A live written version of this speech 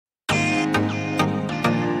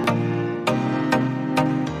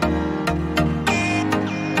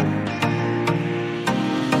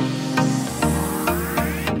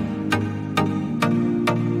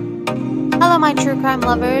my true crime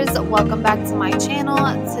lovers, welcome back to my channel.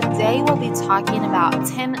 Today we'll be talking about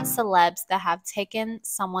 10 celebs that have taken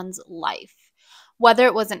someone's life. Whether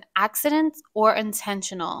it was an accident or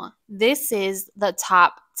intentional, this is the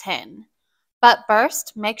top 10. But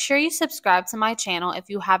first, make sure you subscribe to my channel if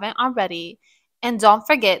you haven't already, and don't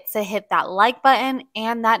forget to hit that like button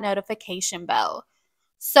and that notification bell.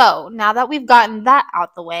 So now that we've gotten that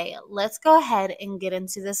out the way, let's go ahead and get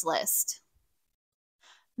into this list.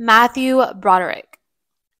 Matthew Broderick.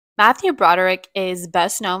 Matthew Broderick is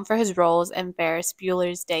best known for his roles in Ferris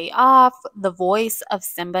Bueller's Day Off, the voice of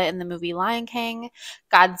Simba in the movie Lion King,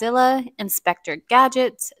 Godzilla, Inspector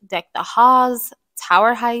Gadget, Deck the Halls,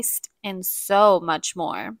 Tower Heist, and so much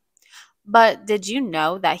more. But did you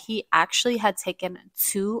know that he actually had taken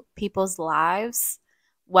 2 people's lives?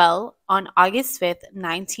 Well, on August 5th,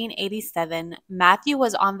 1987, Matthew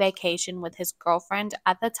was on vacation with his girlfriend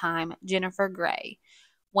at the time, Jennifer Grey,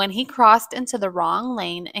 when he crossed into the wrong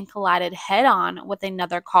lane and collided head-on with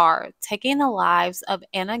another car, taking the lives of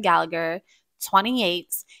Anna Gallagher,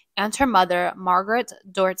 28, and her mother, Margaret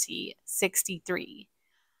Doherty, 63.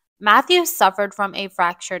 Matthew suffered from a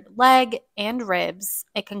fractured leg and ribs,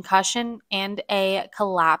 a concussion, and a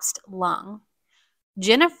collapsed lung.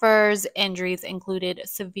 Jennifer's injuries included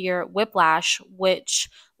severe whiplash, which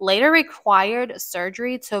later required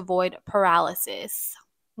surgery to avoid paralysis.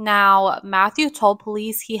 Now, Matthew told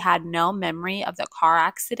police he had no memory of the car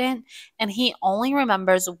accident and he only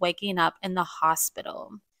remembers waking up in the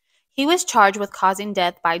hospital. He was charged with causing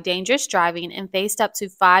death by dangerous driving and faced up to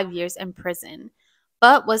 5 years in prison,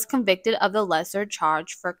 but was convicted of the lesser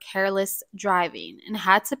charge for careless driving and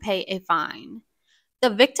had to pay a fine. The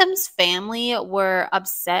victim's family were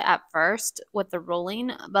upset at first with the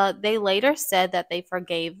ruling, but they later said that they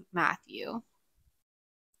forgave Matthew.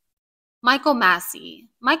 Michael Massey.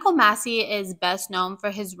 Michael Massey is best known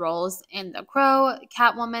for his roles in The Crow,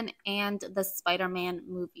 Catwoman, and the Spider-Man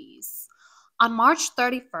movies. On March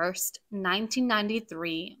 31st,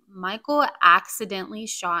 1993, Michael accidentally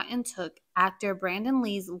shot and took actor Brandon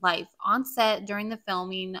Lee's life on set during the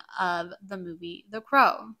filming of the movie The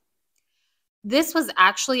Crow. This was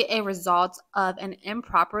actually a result of an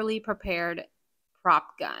improperly prepared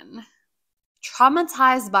prop gun.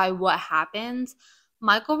 Traumatized by what happened,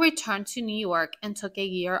 Michael returned to New York and took a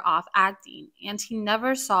year off acting, and he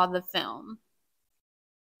never saw the film.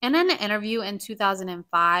 In an interview in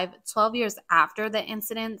 2005, 12 years after the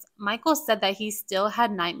incident, Michael said that he still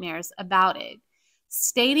had nightmares about it,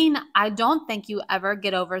 stating, "I don't think you ever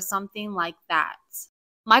get over something like that."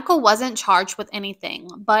 Michael wasn't charged with anything,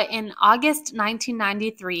 but in August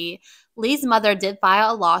 1993, Lee's mother did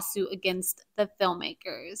file a lawsuit against the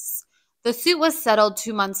filmmakers. The suit was settled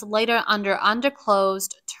 2 months later under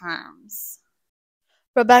undisclosed terms.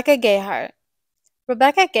 Rebecca Gayheart.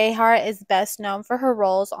 Rebecca Gayheart is best known for her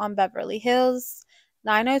roles on Beverly Hills,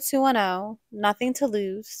 90210, Nothing to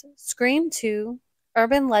Lose, Scream 2,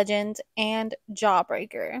 Urban Legend, and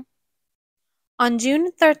Jawbreaker. On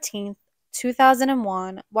June 13,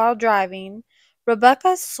 2001, while driving,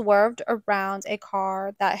 Rebecca swerved around a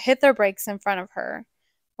car that hit the brakes in front of her,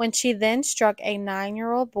 when she then struck a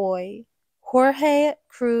 9-year-old boy, Jorge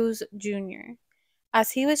Cruz Jr.,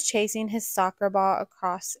 as he was chasing his soccer ball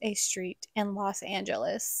across a street in Los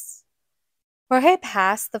Angeles. Jorge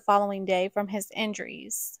passed the following day from his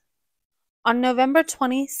injuries. On November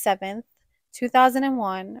 27,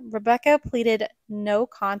 2001, Rebecca pleaded no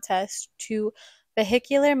contest to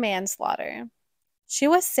vehicular manslaughter. She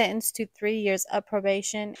was sentenced to 3 years of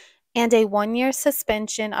probation and a 1-year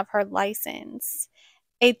suspension of her license,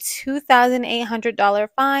 a $2,800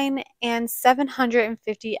 fine, and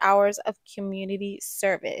 750 hours of community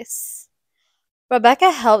service.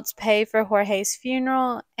 Rebecca helped pay for Jorge's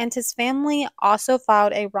funeral, and his family also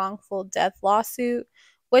filed a wrongful death lawsuit,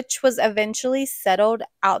 which was eventually settled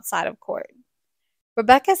outside of court.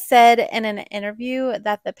 Rebecca said in an interview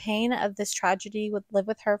that the pain of this tragedy would live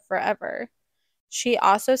with her forever. She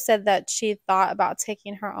also said that she thought about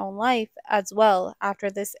taking her own life as well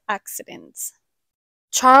after this accident.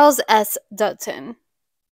 Charles S. Dutton.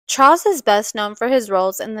 Charles is best known for his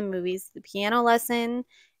roles in the movies The Piano Lesson,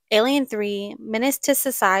 Alien 3, Menace to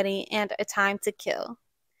Society, and A Time to Kill.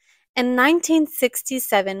 In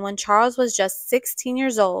 1967, when Charles was just 16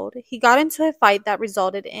 years old, he got into a fight that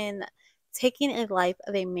resulted in taking a life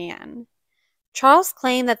of a man. Charles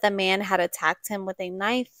claimed that the man had attacked him with a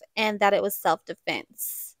knife and that it was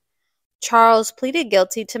self-defense. Charles pleaded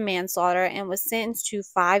guilty to manslaughter and was sentenced to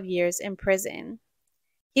 5 years in prison.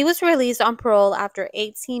 He was released on parole after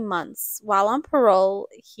 18 months. While on parole,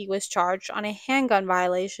 he was charged on a handgun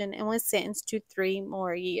violation and was sentenced to 3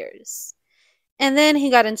 more years. And then he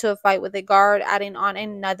got into a fight with a guard, adding on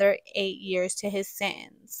another 8 years to his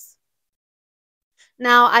sentence.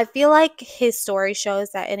 Now, I feel like his story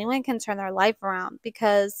shows that anyone can turn their life around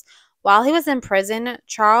because while he was in prison,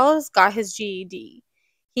 Charles got his GED.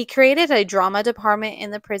 He created a drama department in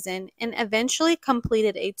the prison and eventually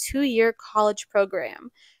completed a 2-year college program,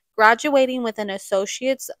 graduating with an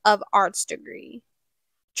Associate's of Arts degree.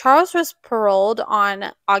 Charles was paroled on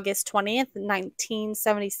August 20th,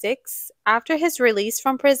 1976. After his release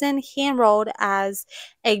from prison, he enrolled as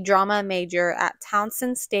a drama major at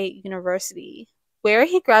Towson State University, where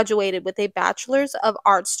he graduated with a Bachelor's of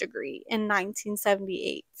Arts degree in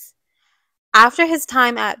 1978. After his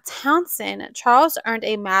time at Towson, Charles earned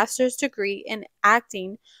a master's degree in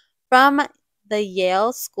acting from the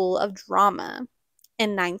Yale School of Drama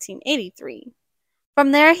in 1983.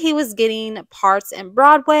 From there, he was getting parts in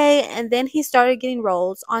Broadway, and then he started getting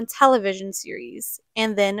roles on television series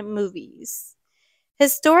and then movies.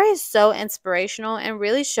 His story is so inspirational and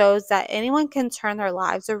really shows that anyone can turn their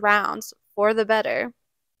lives around for the better.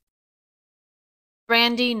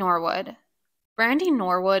 Brandy Norwood. Brandy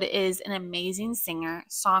Norwood is an amazing singer,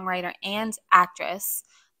 songwriter, and actress,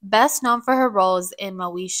 best known for her roles in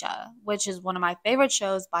Moesha, which is one of my favorite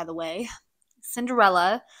shows, by the way,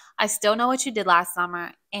 Cinderella, I Still Know What You Did Last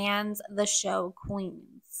Summer, and the show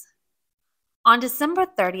Queens. On December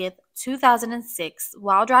 30th, 2006,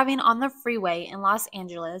 while driving on the freeway in Los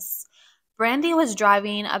Angeles, Brandy was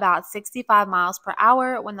driving about 65 miles per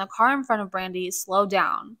hour when the car in front of Brandy slowed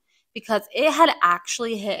down because it had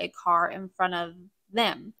actually hit a car in front of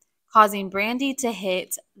them, causing Brandy to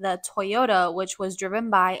hit the Toyota, which was driven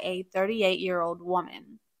by a 38-year-old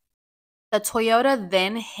woman. The Toyota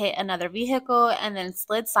then hit another vehicle and then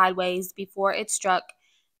slid sideways before it struck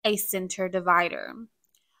a center divider.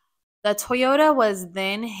 The Toyota was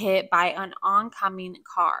then hit by an oncoming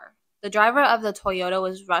car. The driver of the Toyota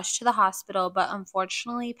was rushed to the hospital but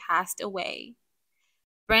unfortunately passed away.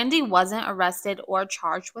 Brandy wasn't arrested or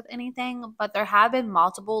charged with anything, but there have been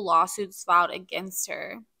multiple lawsuits filed against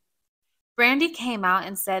her. Brandy came out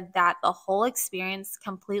and said that the whole experience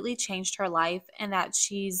completely changed her life and that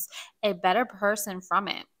she's a better person from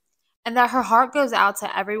it, and that her heart goes out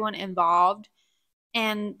to everyone involved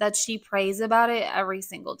and that she prays about it every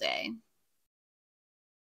single day.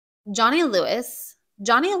 Johnny Lewis.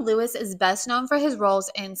 Johnny Lewis is best known for his roles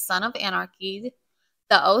in Son of Anarchy,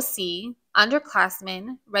 The OC,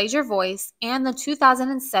 Underclassmen, Raise Your Voice, and the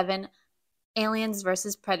 2007 Aliens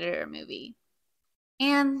vs. Predator movie.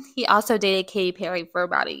 And he also dated Katy Perry for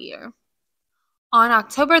about a year. On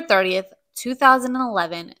October 30th,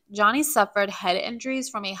 2011, Johnny suffered head injuries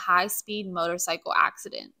from a high-speed motorcycle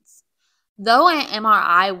accident. Though an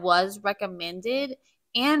MRI was recommended,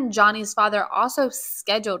 and Johnny's father also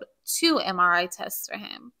scheduled 2 MRI tests for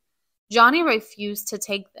him, Johnny refused to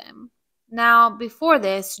take them. Now, before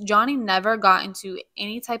this, Johnny never got into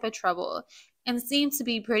any type of trouble and seemed to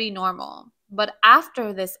be pretty normal. But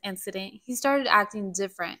after this incident, he started acting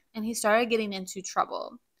different and he started getting into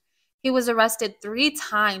trouble. He was arrested 3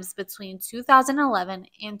 times between 2011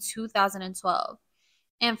 and 2012,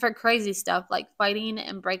 and for crazy stuff like fighting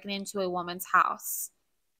and breaking into a woman's house.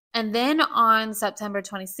 And then on September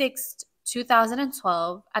 26,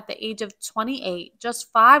 2012, at the age of 28,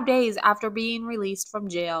 just 5 days after being released from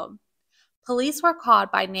jail, police were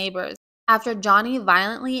called by neighbors after Johnny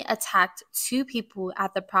violently attacked 2 people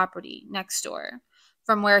at the property next door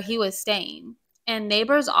from where he was staying, and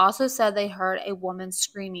neighbors also said they heard a woman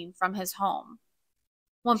screaming from his home.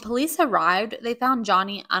 When police arrived, they found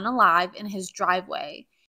Johnny unalive in his driveway,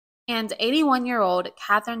 and 81-year-old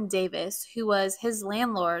Catherine Davis, who was his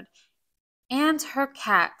landlord, and her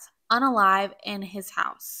cat unalive in his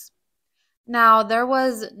house. Now, there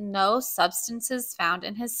was no substances found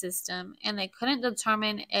in his system, and they couldn't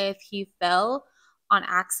determine if he fell on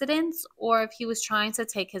accidents or if he was trying to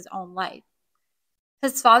take his own life.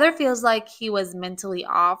 His father feels like he was mentally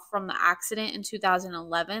off from the accident in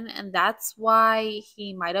 2011, and that's why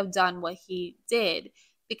he might have done what he did,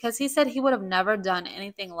 because he said he would have never done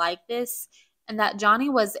anything like this, and that Johnny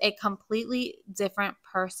was a completely different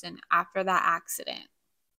person after that accident.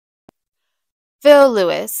 Phil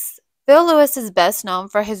Lewis. Phil Lewis is best known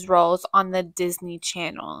for his roles on the Disney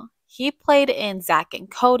Channel. He played in Zack and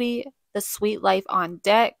Cody, The Sweet Life on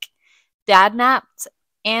Deck, Dadnapped,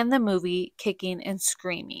 and the movie Kicking and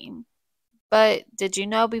Screaming. But did you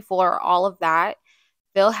know before all of that,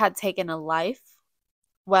 Phil had taken a life?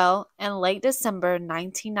 Well, in late December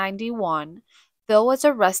 1991, Phil was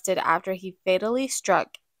arrested after he fatally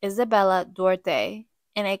struck Isabella Duarte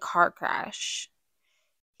in a car crash.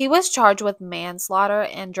 He was charged with manslaughter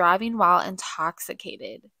and driving while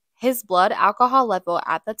intoxicated. His blood alcohol level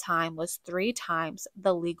at the time was 3 times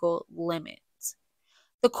the legal limit.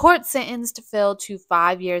 The court sentenced Phil to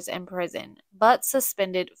 5 years in prison, but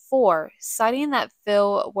suspended 4, citing that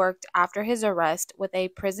Phil worked after his arrest with a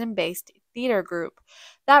prison based theater group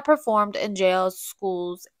that performed in jails,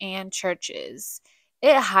 schools, and churches.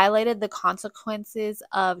 It highlighted the consequences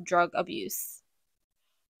of drug abuse.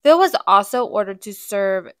 Phil was also ordered to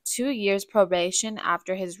serve 2 years probation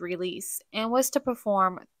after his release and was to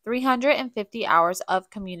perform 350 hours of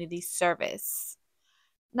community service.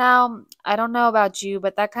 Now, I don't know about you,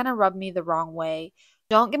 but that kind of rubbed me the wrong way.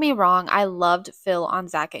 Don't get me wrong, I loved Phil on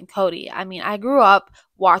Zack and Cody. I mean, I grew up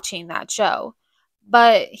watching that show.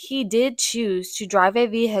 But he did choose to drive a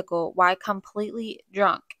vehicle while completely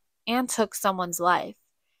drunk and took someone's life.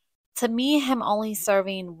 To me, him only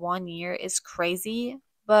serving 1 year is crazy,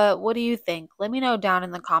 but what do you think? Let me know down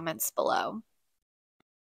in the comments below.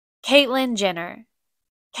 Caitlyn Jenner.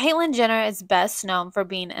 Caitlyn Jenner is best known for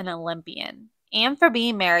being an Olympian and for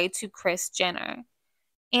being married to Kris Jenner.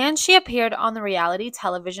 And she appeared on the reality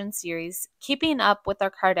television series Keeping Up with the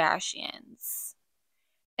Kardashians.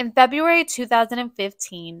 In February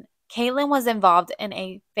 2015, Caitlyn was involved in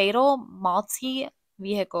a fatal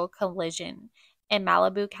multi-vehicle collision in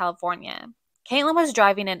Malibu, California. Caitlyn was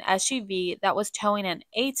driving an SUV that was towing an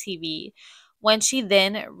ATV when she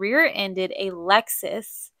then rear-ended a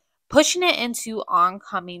Lexus, pushing it into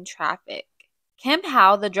oncoming traffic. Kim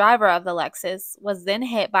Howe, the driver of the Lexus, was then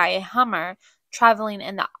hit by a Hummer traveling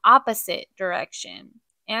in the opposite direction,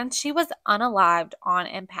 and she was unalived on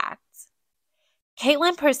impact.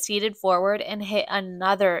 Caitlyn proceeded forward and hit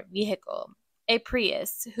another vehicle, a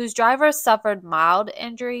Prius, whose driver suffered mild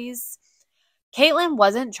injuries. Caitlyn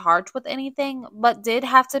wasn't charged with anything, but did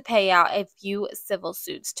have to pay out a few civil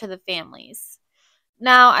suits to the families.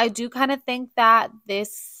 Now, I do kind of think that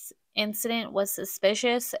this incident was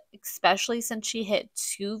suspicious, especially since she hit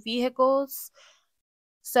 2 vehicles.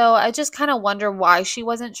 So I just kind of wonder why she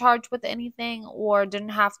wasn't charged with anything or didn't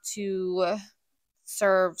have to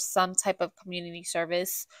serve some type of community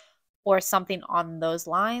service or something on those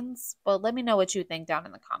lines. But let me know what you think down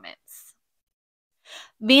in the comments.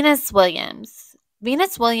 Venus Williams.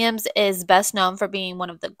 Venus Williams is best known for being one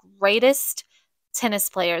of the greatest tennis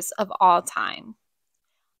players of all time.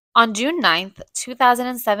 On June 9th,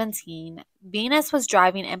 2017, Venus was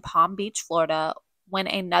driving in Palm Beach, Florida, when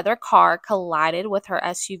another car collided with her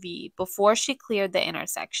SUV before she cleared the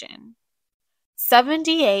intersection.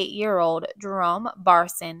 78-year-old Jerome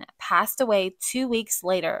Barson passed away 2 weeks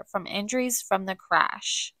later from injuries from the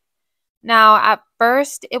crash. Now, at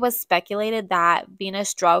first, it was speculated that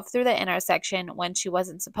Venus drove through the intersection when she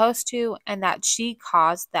wasn't supposed to and that she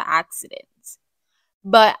caused the accident.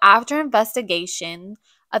 But after investigation,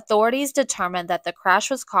 authorities determined that the crash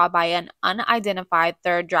was caused by an unidentified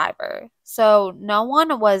third driver. So no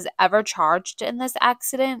one was ever charged in this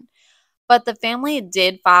accident, but the family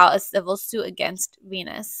did file a civil suit against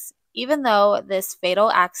Venus, even though this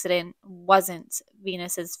fatal accident wasn't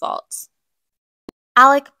Venus's fault.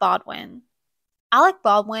 Alec Baldwin. Alec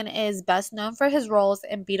Baldwin is best known for his roles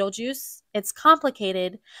in Beetlejuice, It's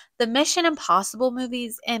Complicated, the Mission Impossible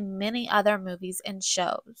movies, and many other movies and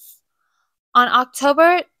shows. On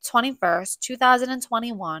October 21st,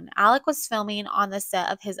 2021, Alec was filming on the set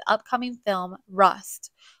of his upcoming film,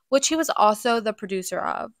 Rust, which he was also the producer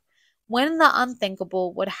of. When the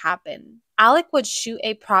unthinkable would happen, Alec would shoot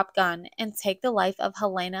a prop gun and take the life of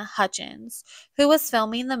Helena Hutchins, who was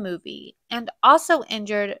filming the movie, and also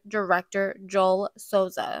injured director Joel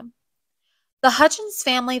Souza. The Hutchins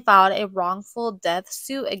family filed a wrongful death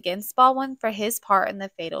suit against Baldwin for his part in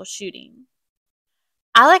the fatal shooting.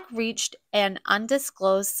 Alec reached an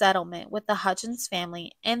undisclosed settlement with the Hutchins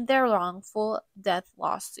family in their wrongful death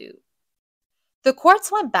lawsuit. The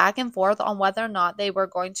courts went back and forth on whether or not they were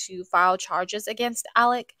going to file charges against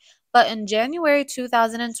Alec, but in January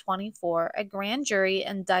 2024, a grand jury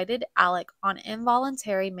indicted Alec on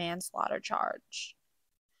involuntary manslaughter charge.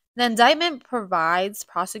 The indictment provides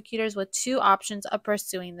prosecutors with 2 options of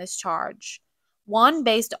pursuing this charge. One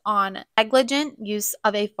based on negligent use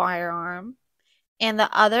of a firearm, and the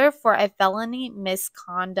other for a felony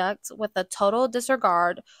misconduct with a total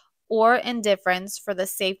disregard or indifference for the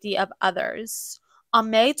safety of others. On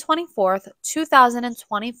May 24,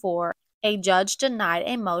 2024, a judge denied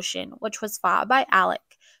a motion which was filed by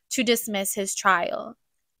Alec to dismiss his trial.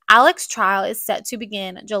 Alec's trial is set to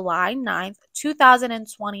begin July 9,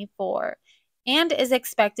 2024, and is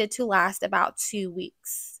expected to last about 2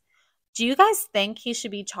 weeks. Do you guys think he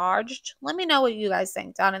should be charged? Let me know what you guys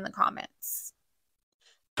think down in the comments.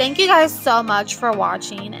 Thank you guys so much for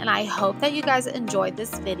watching, and I hope that you guys enjoyed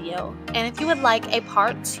this video. And if you would like a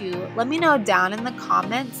part 2, let me know down in the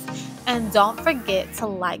comments. And don't forget to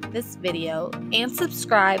like this video and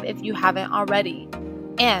subscribe if you haven't already.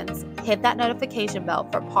 And hit that notification bell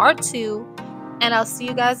for part 2, and I'll see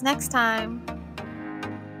you guys next time.